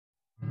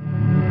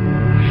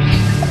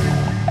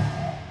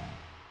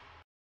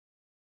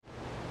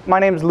My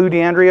name is Lou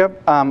D'Andrea.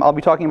 I'll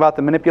be talking about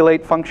the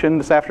manipulate function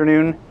this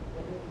afternoon.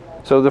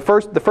 So the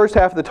first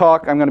half of the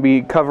talk, I'm going to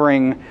be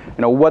covering,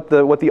 what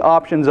the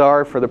options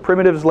are for the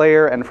primitives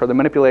layer and for the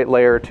manipulate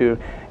layer to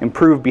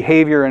improve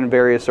behavior in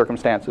various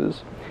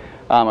circumstances.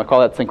 I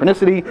call that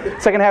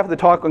synchronicity. Second half of the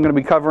talk, I'm going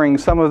to be covering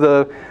some of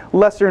the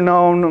lesser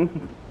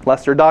known,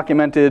 lesser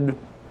documented,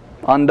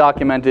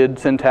 undocumented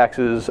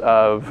syntaxes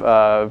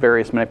of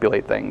various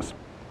manipulate things.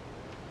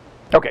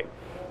 Okay,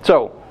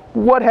 so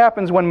what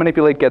happens when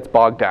manipulate gets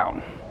bogged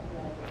down?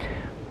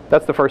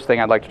 That's the first thing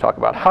I'd like to talk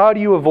about. How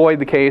do you avoid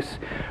the case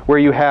where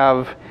you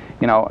have,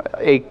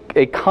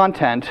 a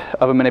content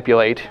of a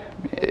manipulate?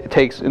 It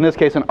takes, in this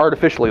case, an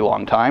artificially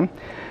long time.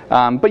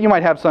 But you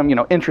might have some,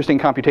 interesting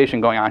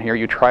computation going on here.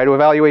 You try to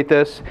evaluate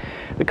this.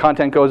 The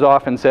content goes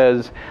off and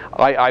says,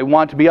 I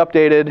want to be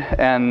updated,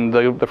 and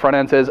the front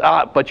end says,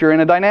 but you're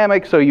in a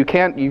dynamic, so you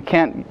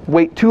can't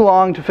wait too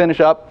long to finish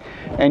up,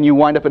 and you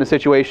wind up in a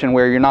situation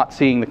where you're not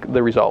seeing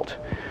the result.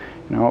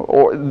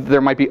 Or there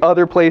might be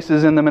other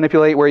places in the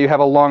manipulate where you have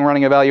a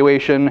long-running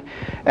evaluation,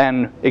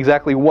 and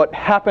exactly what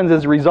happens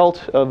as a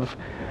result of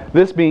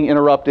this being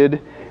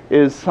interrupted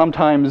is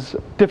sometimes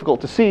difficult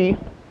to see.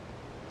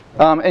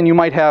 And you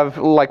might have,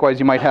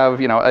 likewise,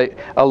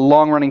 a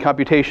long-running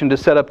computation to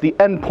set up the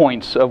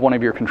endpoints of one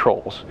of your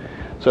controls.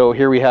 So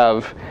here we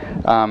have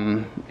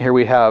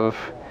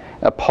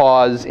a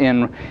pause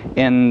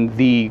in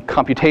the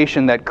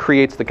computation that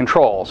creates the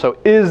control. So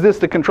is this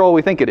the control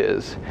we think it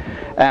is?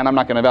 And I'm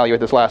not going to evaluate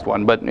this last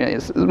one, but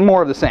it's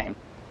more of the same.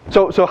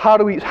 So how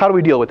do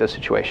we deal with this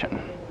situation?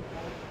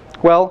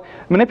 Well,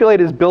 manipulate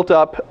is built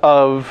up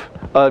of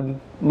a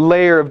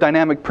layer of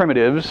dynamic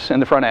primitives in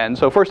the front end.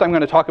 So first I'm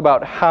going to talk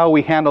about how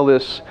we handle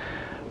this,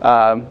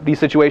 these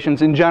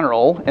situations in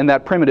general in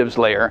that primitives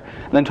layer,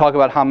 and then talk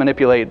about how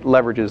manipulate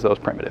leverages those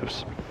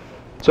primitives.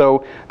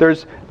 So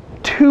there's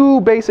two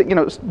basic,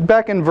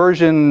 back in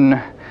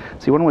version,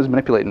 when was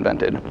manipulate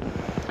invented?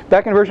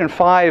 Back in version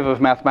 5 of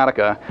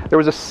Mathematica, there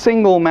was a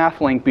single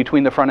math link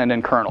between the front end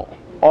and kernel.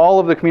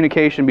 All of the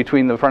communication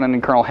between the front end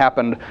and kernel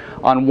happened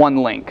on one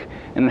link,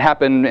 and it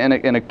happened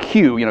in a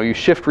queue. You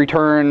shift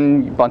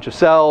return, a bunch of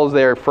cells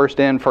there,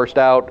 first in, first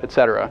out,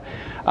 etc.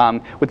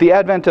 With the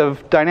advent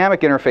of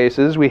dynamic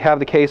interfaces, we have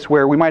the case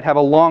where we might have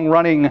a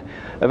long-running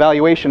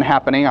evaluation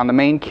happening on the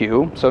main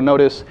queue. So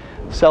notice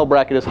cell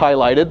bracket is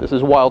highlighted. This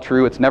is while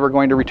true. It's never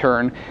going to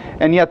return.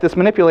 And yet this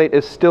manipulate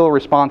is still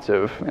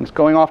responsive. And it's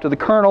going off to the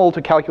kernel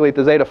to calculate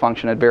the zeta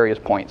function at various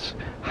points.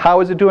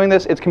 How is it doing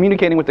this? It's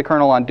communicating with the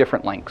kernel on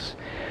different links.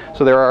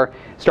 So there are,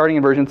 starting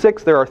in version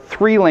 6, there are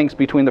 3 links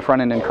between the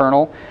front end and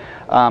kernel.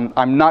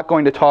 I'm not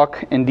going to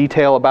talk in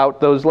detail about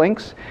those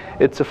links.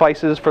 It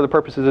suffices for the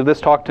purposes of this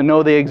talk to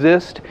know they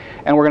exist,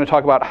 and we're going to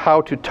talk about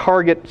how to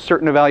target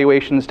certain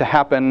evaluations to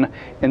happen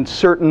in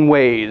certain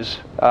ways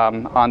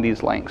on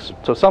these links.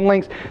 So some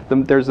links,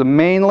 there's the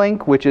main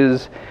link, which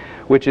is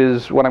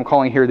what I'm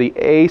calling here the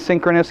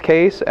asynchronous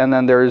case, and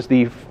then there's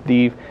the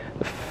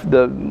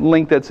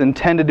link that's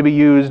intended to be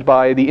used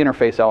by the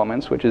interface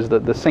elements, which is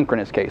the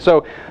synchronous case.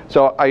 So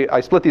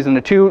I split these into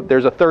 2.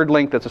 There's a third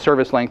link that's a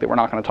service link that we're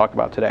not going to talk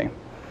about today.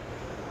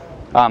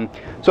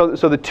 So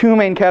the 2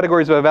 main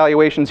categories of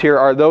evaluations here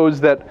are those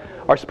that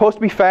are supposed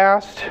to be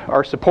fast,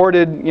 are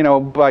supported,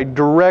 by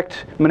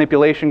direct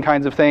manipulation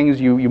kinds of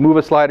things. You move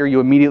a slider, you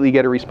immediately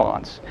get a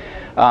response.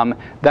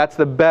 That's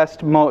the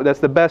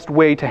best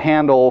way to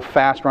handle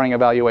fast-running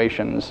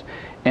evaluations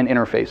and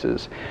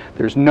interfaces.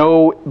 There's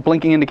no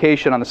blinking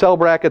indication on the cell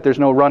bracket. There's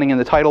no running in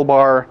the title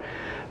bar.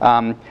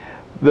 One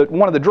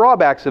of the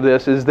drawbacks of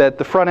this is that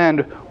the front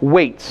end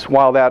waits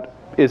while that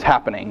is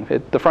happening.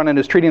 The front end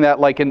is treating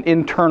that like an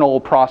internal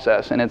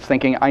process, and it's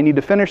thinking, I need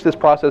to finish this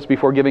process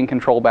before giving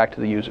control back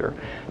to the user.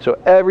 So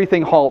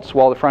everything halts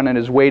while the front end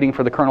is waiting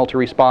for the kernel to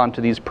respond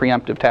to these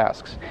preemptive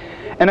tasks.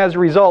 And as a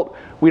result,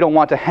 we don't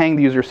want to hang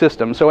the user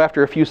system. So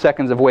after a few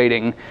seconds of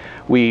waiting,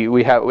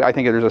 I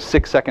think there's a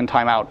 6-second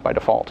timeout by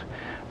default.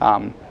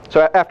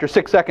 So after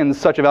 6 seconds,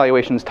 such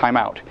evaluations time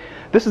out.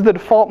 This is the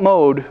default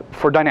mode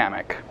for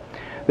dynamic.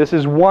 This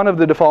is one of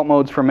the default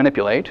modes for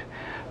manipulate.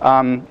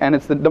 And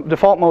it's the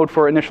default mode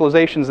for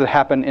initializations that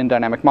happen in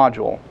dynamic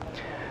module.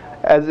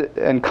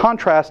 And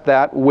contrast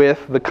that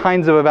with the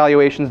kinds of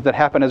evaluations that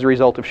happen as a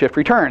result of shift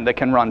return that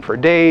can run for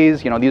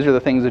days. These are the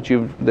things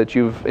that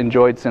you've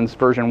enjoyed since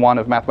version 1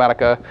 of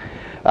Mathematica.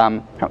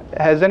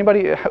 Has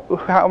anybody?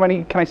 How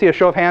many? Can I see a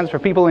show of hands for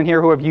people in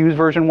here who have used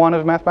version 1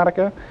 of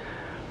Mathematica?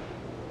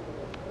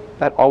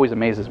 That always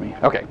amazes me.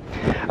 Okay.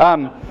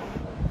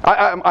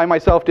 I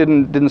myself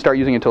didn't start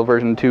using it until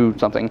version 2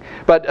 something.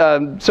 But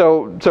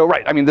so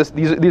right. I mean, this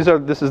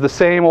is the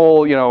same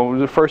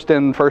old first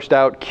in first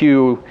out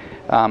queue.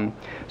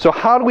 So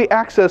how do we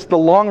access the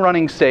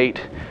long-running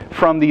state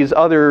from these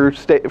other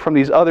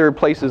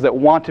places that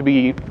want to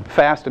be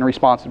fast and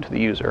responsive to the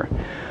user?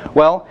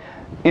 Well,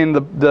 in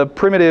the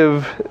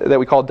primitive that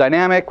we call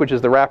dynamic, which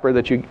is the wrapper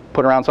that you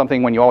put around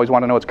something when you always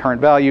want to know its current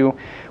value,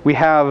 we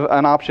have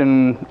an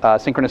option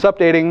synchronous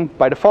updating.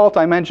 By default,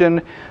 I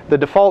mentioned the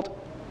default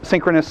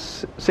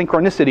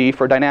synchronicity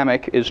for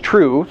dynamic is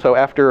true, so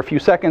after a few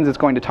seconds it's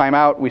going to time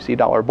out. We see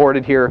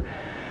 $aborted here.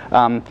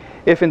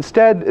 If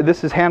instead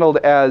this is handled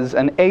as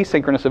an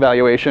asynchronous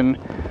evaluation,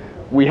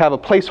 we have a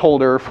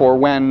placeholder for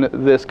when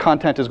this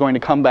content is going to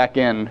come back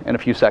in a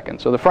few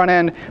seconds. So the front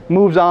end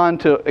moves on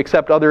to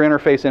accept other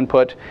interface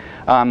input,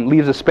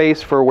 leaves a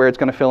space for where it's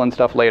going to fill in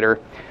stuff later.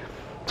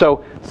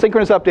 So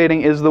synchronous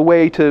updating is the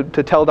way to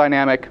tell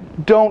dynamic,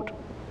 don't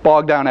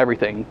bog down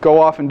everything.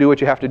 Go off and do what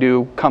you have to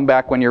do. Come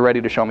back when you're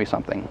ready to show me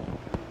something.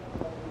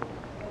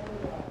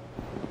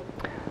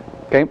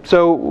 Okay,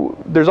 so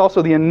there's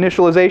also the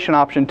initialization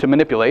option to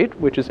manipulate,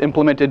 which is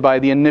implemented by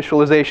the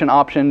initialization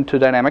option to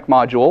dynamic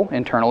module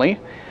internally.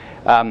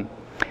 And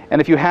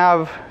if you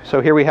have,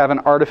 so here we have an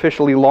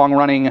artificially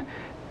long-running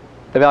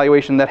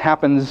evaluation that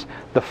happens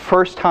the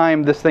first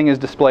time this thing is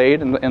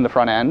displayed in the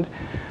front end.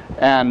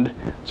 And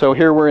so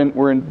here we're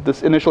in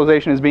this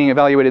initialization is being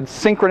evaluated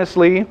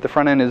synchronously. The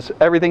front end is,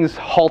 everything's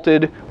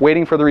halted,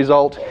 waiting for the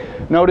result.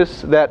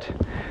 Notice that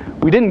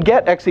we didn't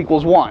get x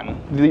equals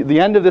 1. The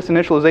end of this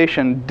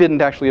initialization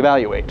didn't actually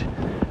evaluate.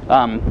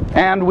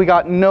 And we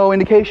got no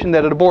indication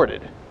that it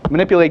aborted.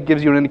 Manipulate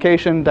gives you an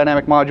indication,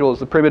 dynamic module is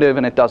the primitive,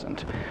 and it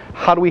doesn't.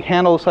 How do we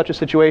handle such a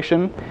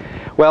situation?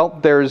 Well,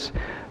 there's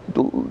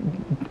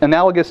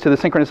analogous to the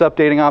synchronous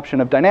updating option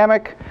of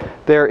dynamic,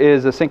 there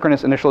is a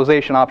synchronous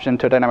initialization option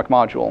to dynamic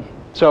module.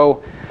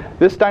 So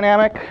this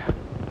dynamic,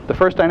 the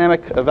first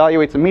dynamic,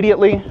 evaluates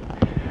immediately,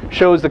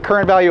 shows the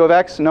current value of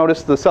x.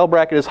 Notice the cell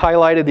bracket is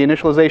highlighted, the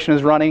initialization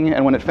is running,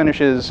 and when it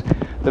finishes,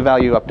 the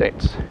value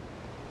updates.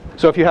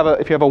 So if you have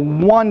a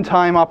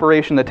one-time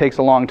operation that takes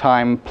a long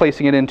time,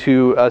 placing it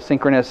into a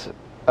synchronous,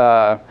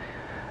 an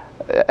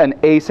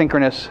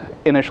asynchronous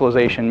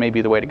initialization may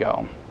be the way to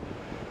go.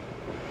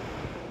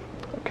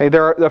 Okay,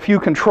 there are a few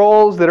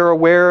controls that are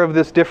aware of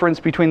this difference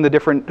between the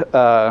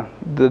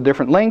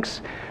different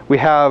links. We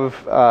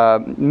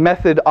have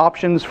method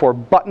options for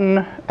button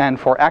and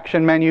for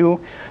action menu.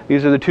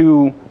 These are the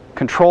two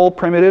control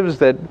primitives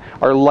that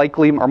are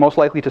most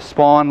likely to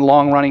spawn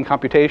long-running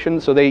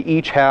computations. So they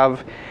each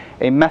have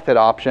a method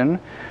option,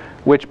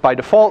 which by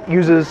default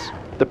uses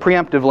the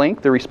preemptive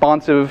link, the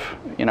responsive,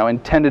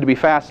 intended to be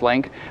fast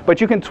link.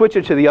 But you can switch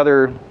it to the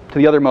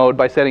other mode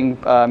by setting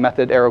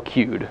method arrow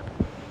queued.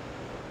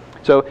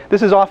 So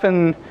this is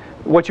often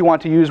what you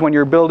want to use when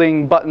you're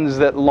building buttons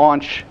that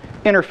launch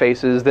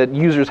interfaces that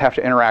users have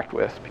to interact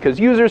with. Because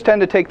users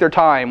tend to take their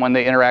time when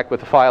they interact with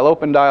the file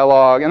open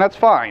dialog, and that's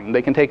fine.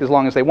 They can take as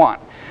long as they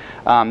want.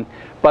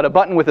 But a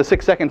button with a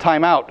 6-second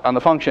timeout on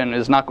the function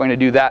is not going to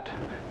do that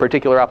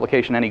particular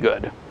application any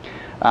good.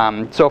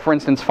 So for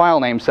instance, file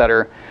name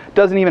setter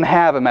doesn't even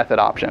have a method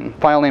option.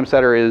 File name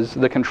setter is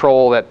the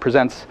control that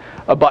presents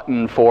a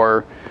button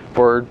for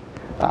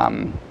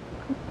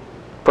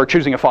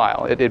choosing a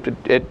file.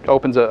 It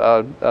opens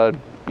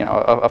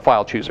a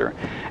file chooser.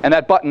 And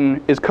that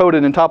button is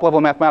coded in top-level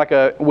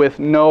Mathematica with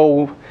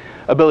no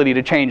ability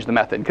to change the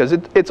method, because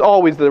it's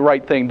always the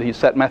right thing to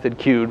set method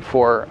queued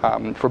for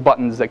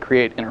buttons that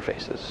create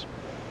interfaces.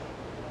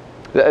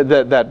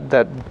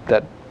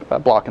 That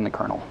block in the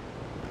kernel.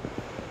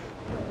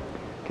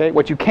 Okay,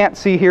 what you can't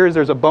see here is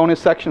there's a bonus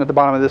section at the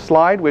bottom of this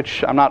slide,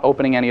 which I'm not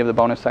opening any of the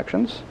bonus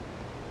sections.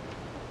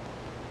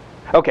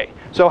 Okay,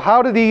 so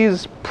how do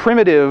these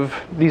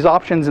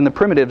options in the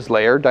primitives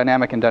layer,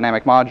 dynamic and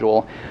dynamic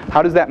module,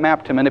 how does that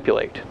map to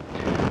manipulate?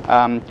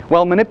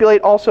 Well,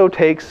 manipulate also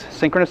takes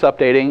synchronous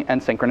updating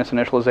and synchronous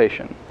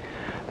initialization.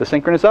 The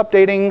synchronous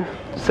updating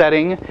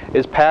setting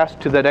is passed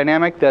to the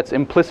dynamic that's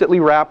implicitly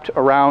wrapped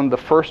around the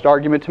first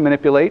argument to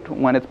manipulate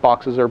when its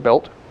boxes are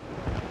built.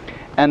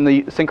 And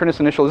the synchronous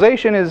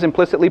initialization is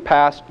implicitly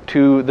passed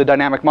to the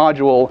dynamic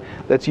module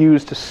that's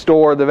used to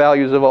store the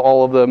values of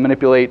all of the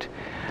manipulate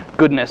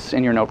goodness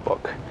in your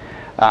notebook.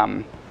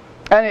 And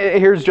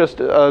here's just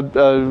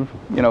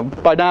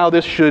by now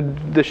this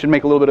should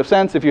make a little bit of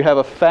sense. If you have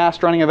a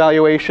fast running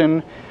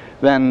evaluation,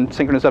 then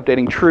synchronous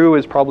updating true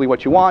is probably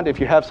what you want. If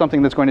you have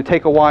something that's going to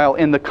take a while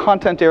in the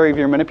content area of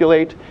your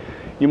manipulate,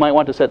 you might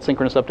want to set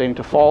synchronous updating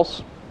to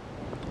false.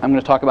 I'm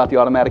going to talk about the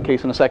automatic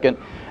case in a second,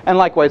 and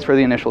likewise for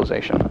the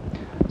initialization.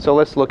 So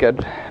let's look at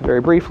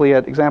very briefly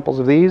at examples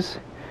of these.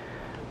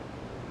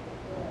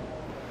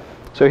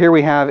 So here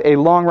we have a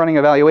long-running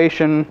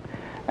evaluation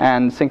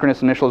and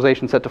synchronous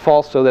initialization set to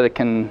false so that it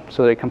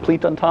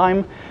complete on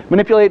time.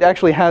 Manipulate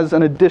actually has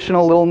an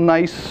additional little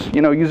nice,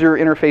 user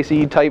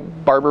interface-y type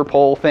barber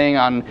pole thing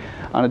on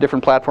a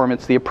different platform.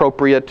 It's the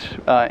appropriate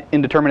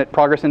indeterminate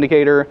progress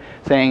indicator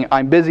saying,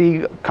 I'm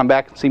busy, come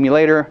back and see me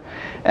later.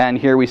 And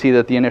here we see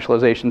that the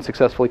initialization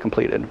successfully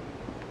completed.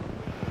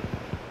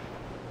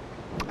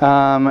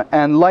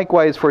 And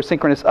likewise for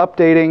synchronous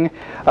updating.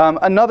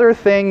 Another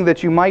thing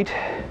that you might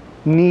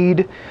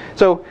need,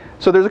 so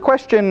there's a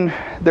question,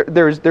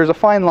 there's a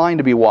fine line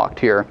to be walked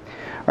here,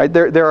 right?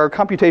 There are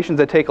computations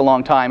that take a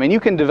long time, and you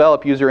can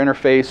develop user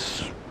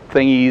interface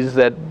thingies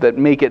that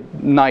make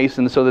it nice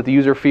and so that the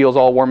user feels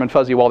all warm and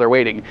fuzzy while they're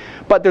waiting.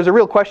 But there's a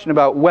real question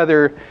about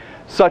whether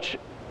such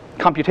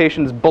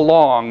computations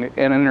belong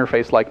in an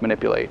interface like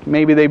Manipulate.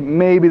 Maybe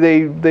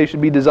they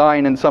should be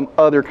designed in some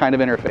other kind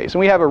of interface. And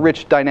we have a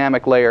rich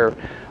dynamic layer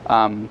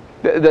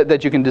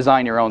that you can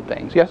design your own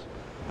things. Yes?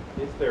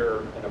 Is there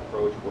an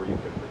approach where you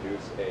can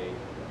produce a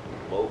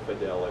low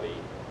fidelity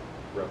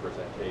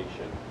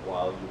representation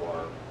while you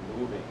are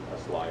moving a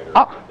slider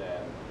and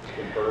then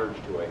converge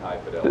to a high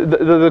fidelity?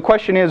 The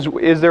question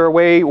is there a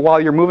way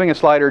while you're moving a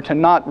slider to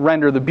not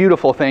render the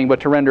beautiful thing, but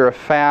to render a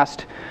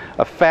fast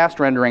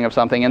rendering of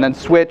something, and then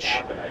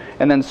switch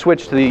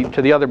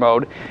to the other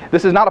mode?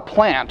 This is not a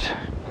plant,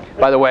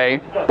 by the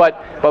way,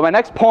 but my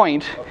next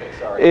point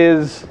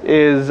is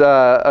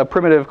a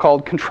primitive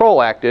called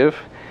control active,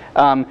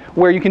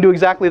 where you can do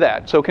exactly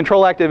that. So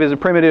control active is a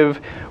primitive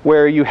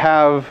where you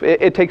have,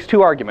 it takes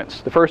two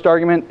arguments. The first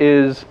argument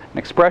is an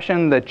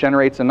expression that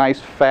generates a nice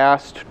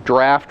fast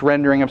draft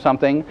rendering of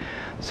something.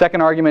 The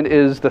second argument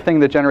is the thing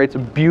that generates a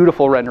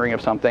beautiful rendering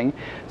of something.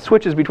 It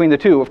switches between the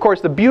two. Of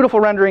course, the beautiful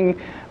rendering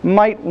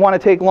might want to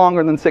take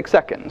longer than 6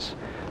 seconds.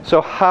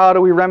 So how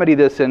do we remedy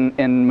this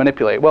in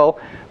Manipulate? Well,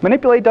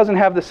 Manipulate doesn't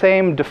have the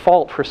same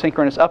default for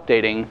synchronous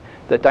updating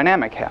that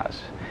Dynamic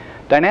has.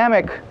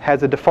 Dynamic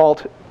has a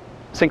default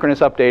synchronous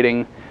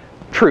updating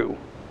true.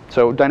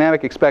 So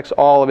Dynamic expects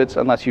all of its,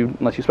 unless you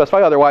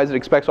specify otherwise, it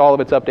expects all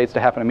of its updates to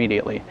happen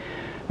immediately.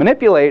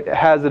 Manipulate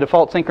has the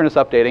default synchronous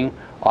updating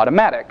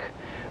automatic,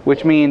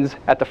 which means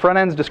at the front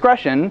end's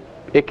discretion,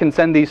 it can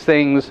send these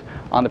things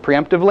on the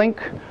preemptive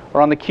link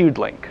or on the queued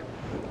link.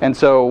 And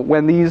so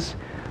when these,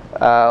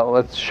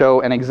 let's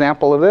show an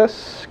example of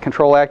this,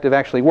 control active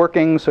actually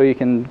working, so you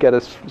can get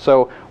us,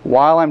 so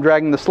while I'm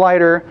dragging the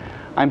slider,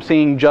 I'm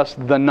seeing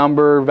just the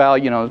number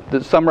value,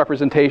 some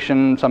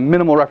representation, some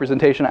minimal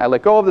representation. I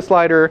let go of the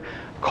slider,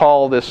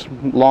 call this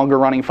longer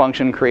running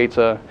function, creates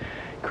a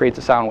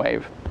sound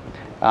wave.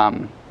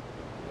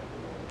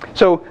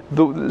 So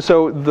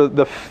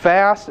the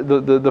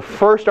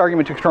first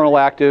argument to control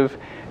active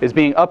is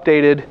being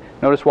updated.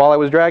 Notice while I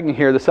was dragging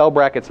here, the cell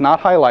bracket's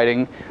not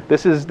highlighting.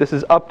 This is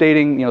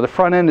updating. The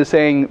front end is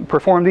saying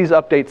perform these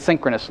updates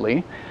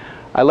synchronously.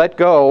 I let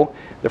go.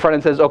 The front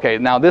end says, okay,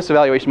 now this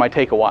evaluation might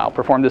take a while.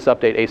 Perform this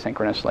update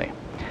asynchronously.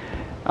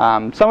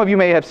 Some of you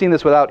may have seen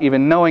this without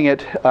even knowing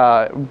it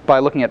by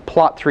looking at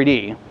plot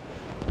 3D.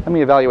 Let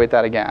me evaluate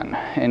that again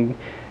and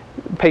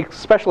pay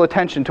special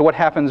attention to what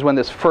happens when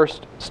this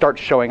first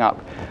starts showing up.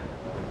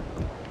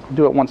 I'll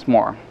do it once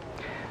more.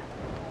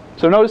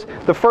 So notice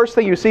the first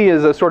thing you see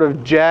is a sort of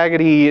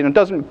jaggedy, and it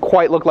doesn't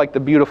quite look like the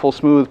beautiful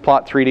smooth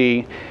plot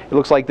 3D. It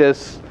looks like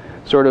this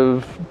sort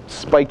of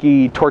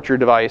spiky torture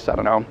device, I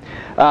don't know.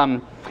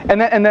 And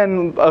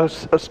then a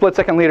split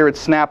second later it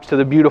snaps to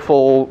the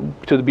beautiful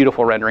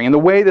rendering. And the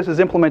way this is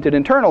implemented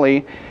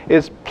internally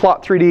is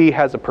plot 3D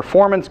has a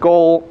performance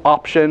goal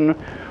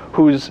option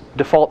whose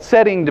default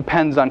setting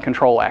depends on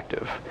control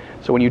active.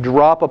 So when you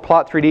drop a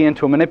plot 3D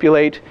into a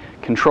Manipulate,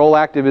 control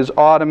active is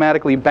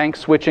automatically bank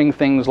switching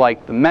things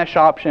like the mesh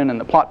option and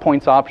the plot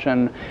points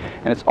option,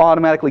 and it's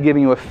automatically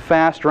giving you a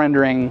fast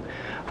rendering.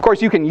 Of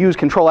course, you can use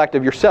control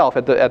active yourself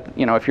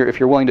if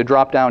you're willing to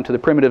drop down to the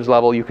primitives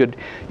level. You could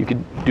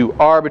do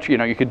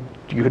arbitrary. You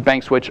could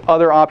bank switch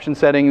other option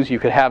settings. You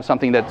could have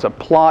something that's a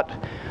plot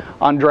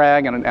on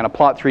drag and a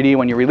plot 3D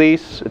when you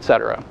release,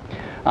 etc.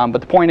 But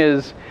the point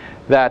is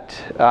that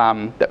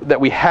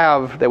we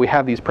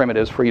have these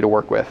primitives for you to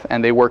work with,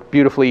 and they work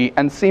beautifully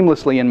and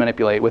seamlessly in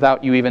Manipulate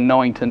without you even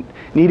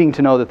needing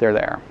to know that they're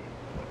there.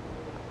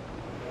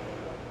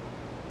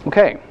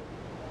 Okay,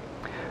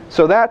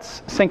 so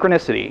that's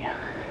synchronicity.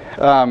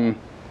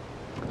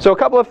 So a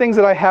couple of things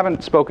that I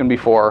haven't spoken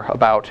before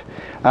about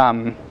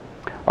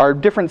are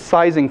different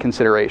sizing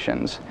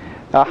considerations.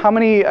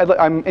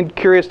 I'm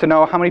curious to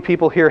know how many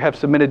people here have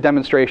submitted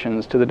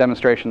demonstrations to the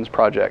demonstrations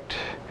project.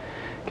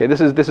 Okay,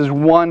 this is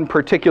one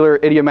particular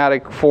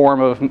idiomatic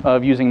form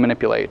of using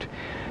Manipulate,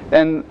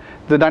 and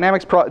the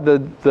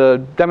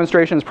the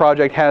demonstrations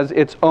project has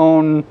its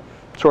own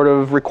sort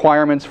of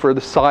requirements for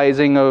the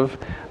sizing of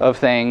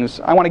things.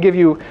 I want to give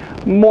you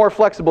more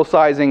flexible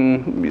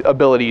sizing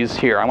abilities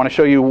here. I want to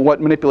show you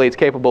what Manipulate's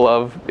capable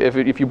of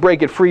if you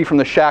break it free from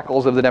the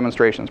shackles of the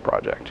demonstrations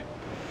project.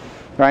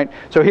 Right?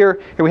 So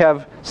here we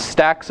have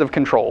stacks of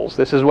controls.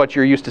 This is what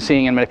you're used to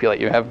seeing in Manipulate.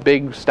 You have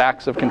big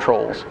stacks of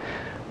controls.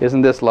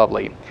 Isn't this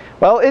lovely?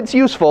 Well, it's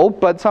useful,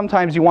 but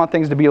sometimes you want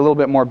things to be a little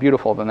bit more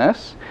beautiful than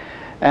this.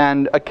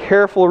 And a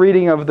careful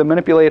reading of the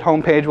Manipulate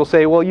homepage will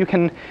say, well, you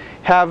can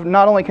have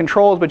not only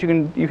controls, but you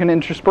can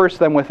intersperse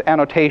them with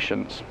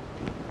annotations.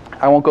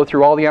 I won't go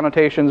through all the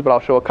annotations, but I'll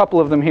show a couple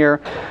of them here.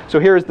 So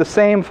here's the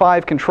same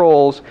 5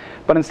 controls,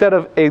 but instead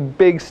of a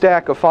big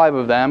stack of 5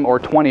 of them, or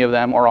 20 of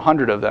them, or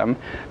 100 of them,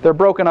 they're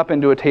broken up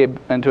into a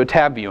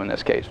tab view in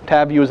this case.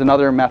 Tab view is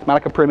another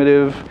Mathematica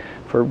primitive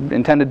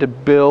intended to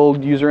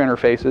build user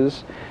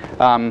interfaces.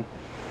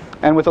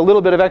 And with a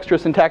little bit of extra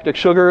syntactic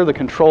sugar, the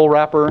control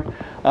wrapper,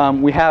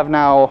 we have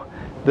now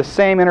the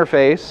same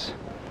interface,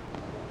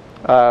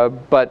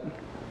 but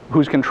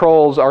whose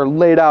controls are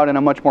laid out in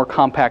a much more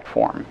compact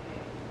form.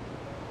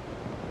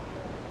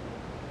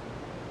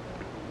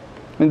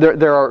 I mean,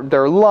 there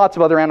are lots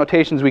of other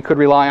annotations we could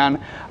rely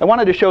on. I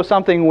wanted to show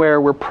something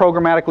where we're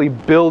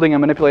programmatically building a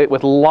manipulate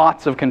with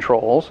lots of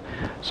controls.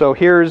 So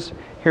here's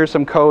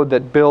some code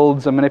that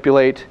builds a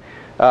manipulate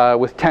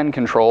with 10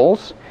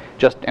 controls,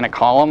 just in a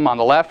column on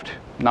the left,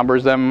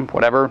 numbers them,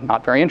 whatever,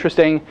 not very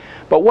interesting.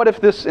 But what if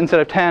this,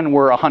 instead of 10,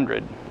 were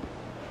 100,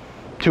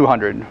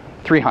 200,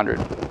 300?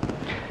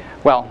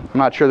 Well, I'm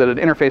not sure that an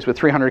interface with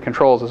 300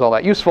 controls is all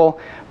that useful,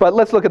 but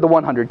let's look at the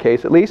 100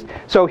 case at least.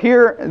 So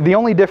here, the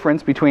only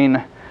difference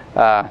between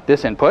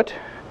this input,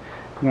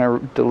 I'm going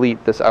to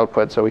delete this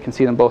output so we can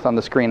see them both on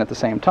the screen at the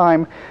same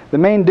time. The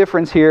main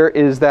difference here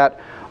is that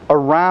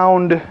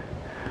around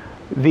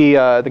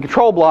the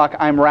control block,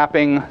 I'm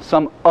wrapping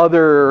some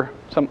other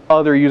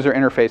user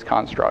interface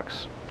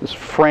constructs. This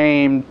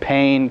frame,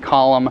 pane,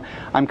 column.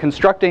 I'm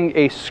constructing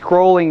a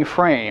scrolling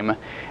frame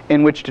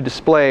in which to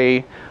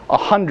display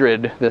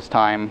 100, this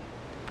time,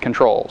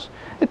 controls.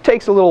 It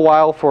takes a little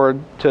while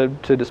to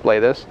display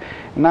this.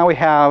 And now we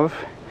have,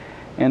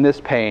 in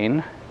this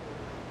pane,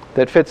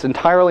 that fits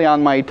entirely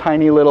on my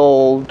tiny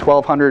little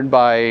 1200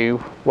 by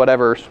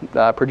whatever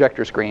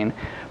projector screen,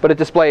 but it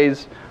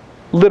displays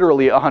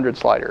literally 100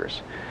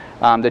 sliders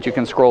that you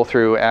can scroll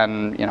through,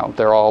 and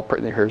they're all,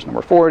 here's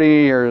number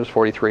 40, here's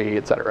 43,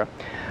 etc.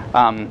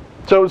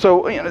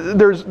 So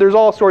there's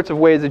all sorts of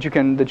ways that you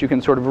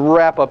can sort of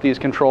wrap up these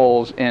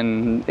controls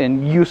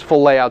in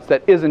useful layouts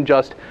that isn't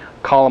just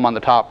column on the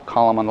top,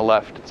 column on the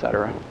left,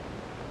 etc.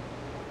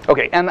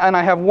 Okay, and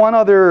I have one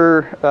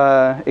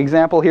other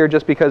example here,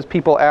 just because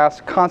people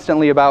ask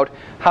constantly about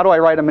how do I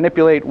write a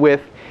manipulate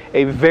with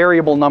a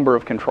variable number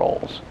of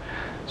controls.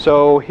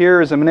 So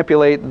here is a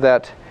manipulate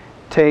that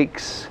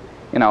takes,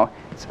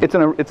 it's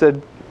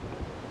a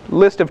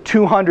list of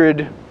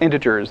 200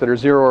 integers that are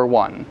 0 or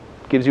 1.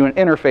 Gives you an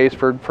interface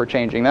for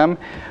changing them,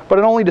 but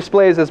it only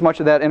displays as much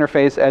of that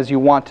interface as you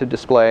want to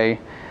display.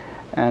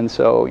 And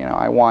so,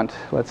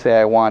 let's say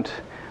I want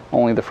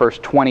only the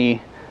first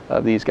 20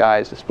 of these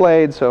guys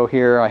displayed. So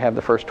here I have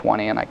the first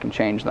 20, and I can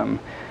change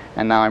them.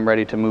 And now I'm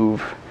ready to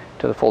move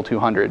to the full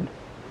 200.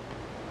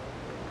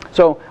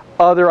 So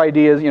other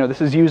ideas,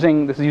 this is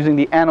using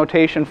the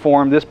annotation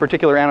form. This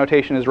particular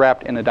annotation is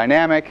wrapped in a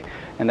dynamic,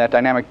 and that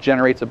dynamic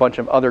generates a bunch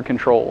of other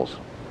controls.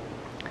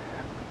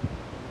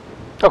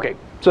 Okay.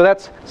 So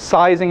that's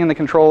sizing in the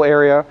control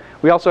area.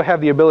 We also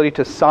have the ability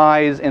to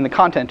size in the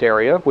content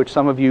area, which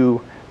some of you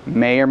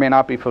may or may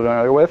not be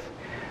familiar with.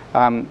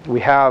 We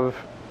have,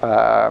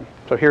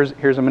 so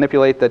here's a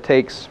manipulate that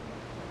takes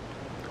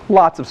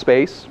lots of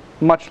space,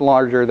 much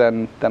larger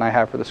than I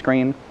have for the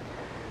screen.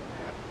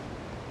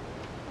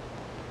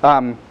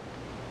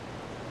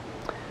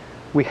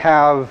 We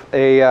have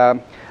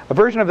a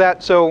version of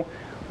that. So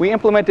we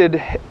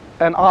implemented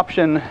an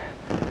option.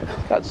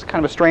 That's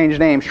kind of a strange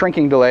name,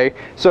 shrinking delay.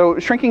 So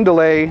shrinking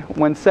delay,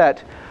 when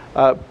set,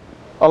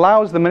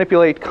 allows the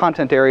manipulate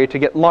content area to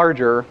get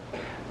larger,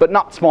 but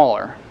not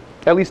smaller,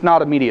 at least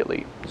not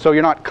immediately. So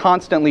you're not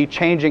constantly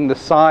changing the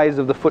size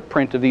of the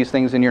footprint of these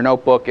things in your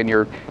notebook, and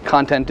your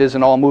content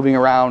isn't all moving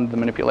around the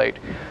manipulate.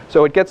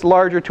 So it gets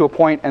larger to a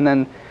point, and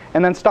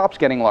then stops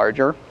getting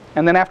larger.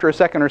 And then after a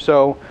second or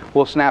so,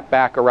 we'll snap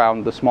back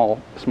around the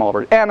smaller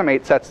version.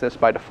 Animate sets this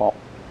by default,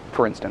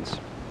 for instance.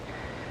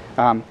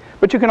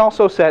 But you can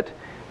also set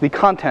the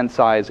content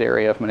size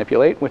area of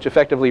manipulate, which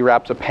effectively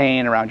wraps a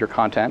pane around your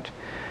content.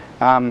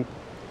 You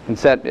can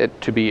set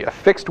it to be a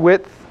fixed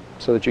width,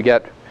 so that you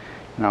get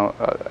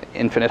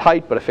infinite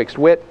height, but a fixed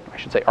width. I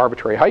should say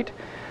arbitrary height.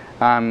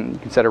 You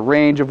can set a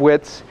range of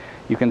widths.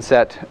 You can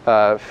set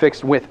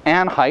fixed width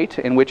and height,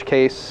 in which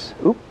case,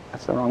 oops,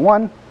 that's the wrong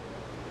one.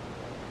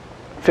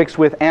 Fixed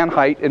width and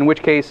height, in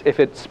which case, if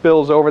it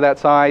spills over that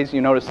size,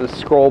 you notice the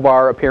scroll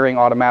bar appearing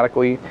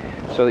automatically,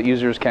 so that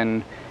users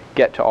can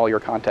get to all your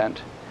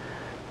content.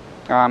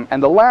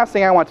 And the last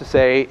thing I want to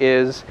say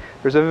is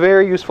there's a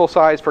very useful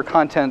size for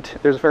content.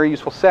 There's a very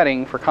useful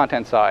setting for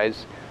content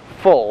size,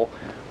 full,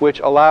 which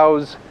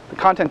allows the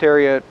content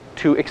area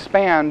to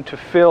expand to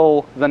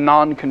fill the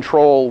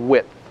non-control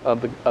width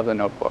of the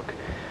notebook.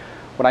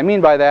 What I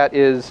mean by that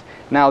is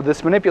now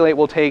this manipulate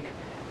will take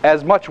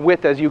as much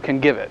width as you can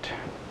give it.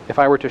 If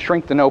I were to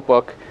shrink the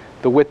notebook,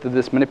 the width of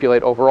this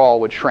manipulate overall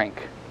would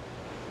shrink.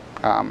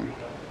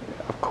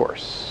 Of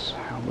course,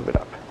 I'll move it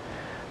up.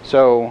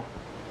 So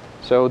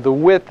the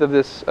width of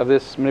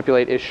this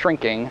manipulate is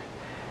shrinking.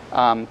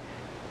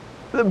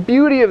 The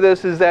beauty of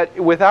this is that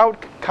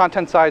without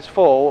content size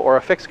full or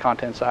a fixed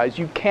content size,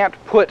 you can't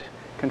put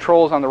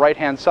controls on the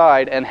right-hand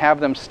side and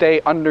have them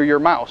stay under your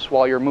mouse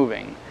while you're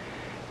moving.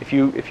 If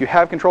you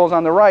have controls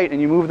on the right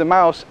and you move the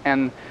mouse,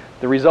 and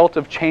the result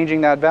of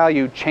changing that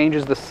value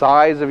changes the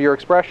size of your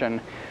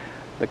expression,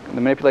 the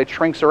manipulate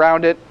shrinks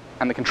around it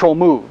and the control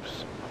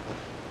moves.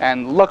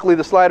 And luckily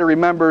the slider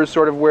remembers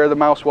sort of where the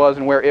mouse was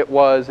and where it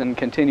was, and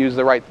continues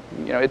the right,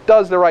 it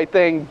does the right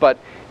thing, but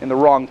in the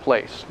wrong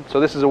place. So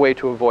this is a way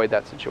to avoid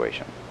that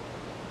situation.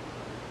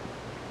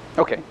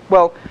 Okay,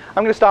 well,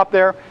 I'm going to stop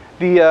there.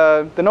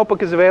 The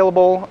notebook is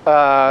available.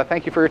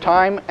 Thank you for your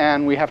time,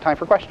 and we have time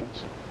for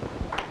questions.